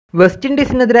West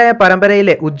ഇൻഡീസിനെതിരായ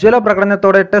പരമ്പരയിലെ ഉജ്ജ്വല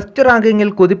പ്രകടനത്തോടെ test റാങ്കിങ്ങിൽ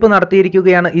കുതിപ്പ്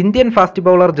നടത്തിയിരിക്കുകയാണ് Indian fast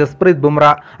bowler Jasprit Bumrah.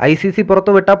 ICC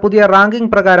പുറത്തുവിട്ട പുതിയ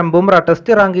റാങ്കിംഗ് പ്രകാരം ബുംറ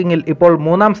ടെസ്റ്റ് റാങ്കിങ്ങിൽ ഇപ്പോൾ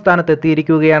 3-ാം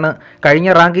സ്ഥാനത്തെത്തിയിരിക്കുകയാണ്.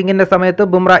 കഴിഞ്ഞ റാങ്കിങ്ങിന്റെ സമയത്ത്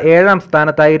ബുംറ 7-ാം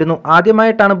സ്ഥാനത്തായിരുന്നു.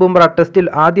 ആദ്യമായിട്ടാണ് ബുംറ ടെസ്റ്റിൽ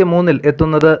ആദ്യ 3-ൽ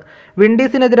എത്തുന്നത്.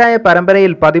 വിൻഡീസിനെതിരായ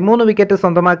പരമ്പരയിൽ 13 വിക്കറ്റ്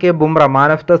സ്വന്തമാക്കിയ Bumrah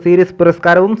man of the series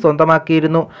പുരസ്കാരവും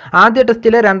സ്വന്തമാക്കിയിരുന്നു. ആദ്യ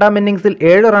ടെസ്റ്റിലെ 2-ാം ഇന്നിംഗ്സിൽ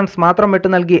 7 റൺസ് മാത്രം വിട്ടു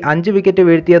നൽകി 5 വിക്കറ്റ്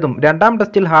വീഴ്ത്തിയതും 2-ാം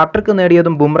ടെസ്റ്റിൽ ഹാട്രിക്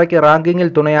നേടിയതും ബുംറയ്ക്ക് റാങ്കിങ്ങിൽ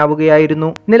തുണയാവുകയായിരുന്നു.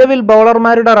 നിലവിൽ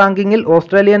ബൗളർമാരുടെ റാങ്കിങ്ങിൽ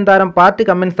ഓസ്ട്രേലിയൻ താരം പാറ്റ്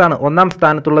കമ്മിൻസ് ആണ് 1-ാം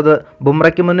സ്ഥാനത്തുള്ളത്.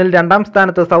 ബുംറയ്ക്ക് മുന്നിൽ 2-ാം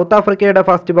സ്ഥാനത്ത് സൗത്ത് ആഫ്രിക്കയുടെ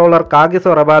ഫാസ്റ്റ് ബൗളർ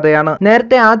കാഗിസോ റബാദയാണ്.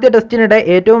 നേരത്തെ ആദ്യ ടെസ്റ്റിനിടെ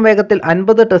ഏറ്റവും വേഗത്തിൽ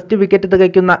 50 ടെസ്റ്റ് വിക്കറ്റ്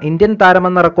തികയ്ക്കുന്ന ഇന്ത്യൻ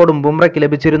താരമെന്ന റെക്കോർഡും ബുംറയ്ക്ക്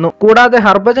ലഭിച്ചിരുന്നു. കൂടാതെ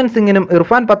ഹർഭജൻ സിംഗിനും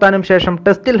ഇർഫാൻ പത്താനും ശേഷം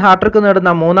ടെസ്റ്റിൽ ഹാട്രിക്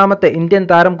നേടുന്ന 3-ാമത്തെ ഇന്ത്യൻ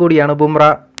താരം കൂടിയാണ് ബുംറ.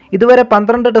 ഇതുവരെ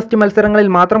 12 ടെസ്റ്റ് മത്സരങ്ങളിൽ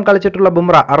മാത്രം കളിച്ചിട്ടുള്ള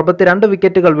ബുംറ 62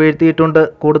 വിക്കറ്റുകൾ വീഴ്ത്തിയിട്ടുണ്ട്.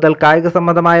 കൂടുതൽ കായിക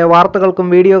സംബന്ധമായ വാർത്തകൾക്കും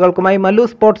വീഡിയോകൾക്കുമായി മല്ലു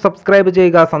സ്പോർട്സ് സബ്സ്ക്രൈബ്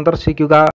ചെയ്യുക, സന്ദർശിക്കുക.